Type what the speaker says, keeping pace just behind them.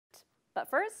But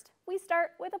first, we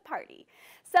start with a party.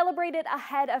 Celebrated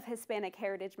ahead of Hispanic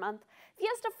Heritage Month,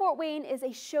 Fiesta Fort Wayne is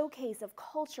a showcase of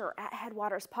culture at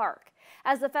Headwaters Park.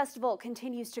 As the festival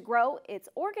continues to grow, its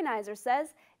organizer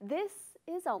says this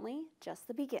is only just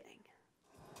the beginning.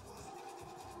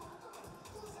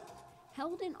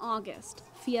 Held in August,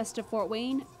 Fiesta Fort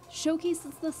Wayne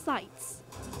showcases the sights,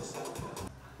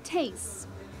 tastes,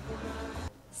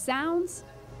 sounds,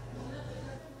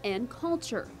 and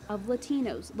culture of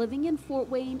Latinos living in Fort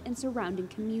Wayne and surrounding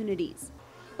communities.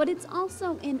 But it's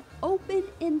also an open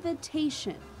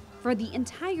invitation for the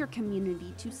entire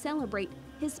community to celebrate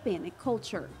Hispanic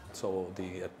culture. So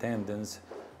the attendance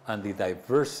and the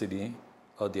diversity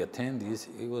of the attendees,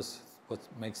 it was what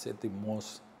makes it the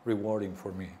most rewarding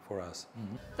for us.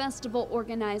 Festival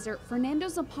organizer Fernando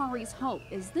Zapari's hope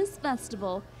is this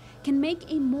festival can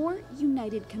make a more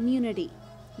united community.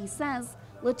 He says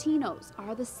Latinos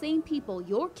are the same people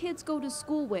your kids go to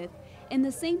school with and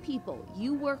the same people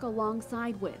you work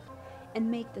alongside with and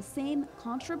make the same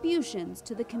contributions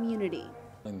to the community.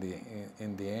 In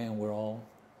the end, we're all,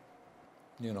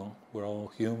 we're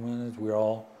all humans, we're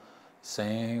all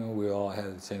same, we all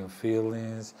have the same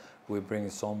feelings, we bring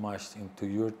so much into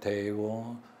your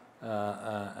table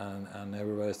and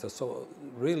everybody stuff. So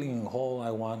really in whole, I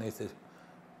want is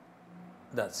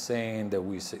that saying that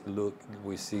we see,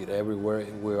 we see it everywhere,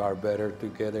 we are better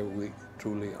together. We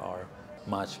truly are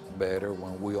much better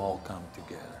when we all come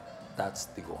together. That's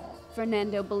the goal.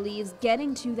 Fernando believes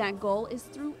getting to that goal is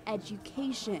through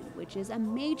education, which is a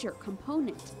major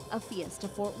component of Fiesta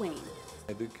Fort Wayne.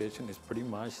 Education is pretty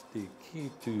much the key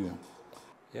to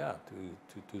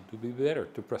be better,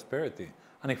 to prosperity.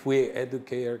 And if we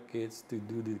educate our kids to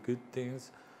do the good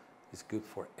things, it's good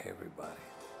for everybody.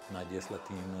 Not just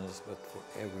Latinos, but for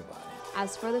everybody.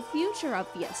 As for the future of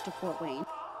Fiesta Fort Wayne,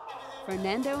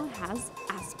 Fernando has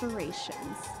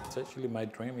aspirations. Essentially, my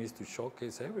dream is to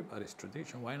showcase everybody's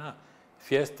tradition. Why not?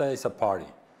 Fiesta is a party.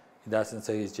 It doesn't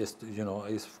say it's just,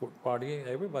 it's for party.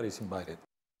 Everybody's invited.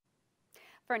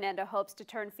 Fernando hopes to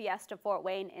turn Fiesta Fort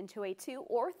Wayne into a 2-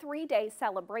 or 3-day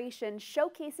celebration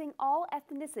showcasing all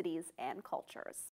ethnicities and cultures.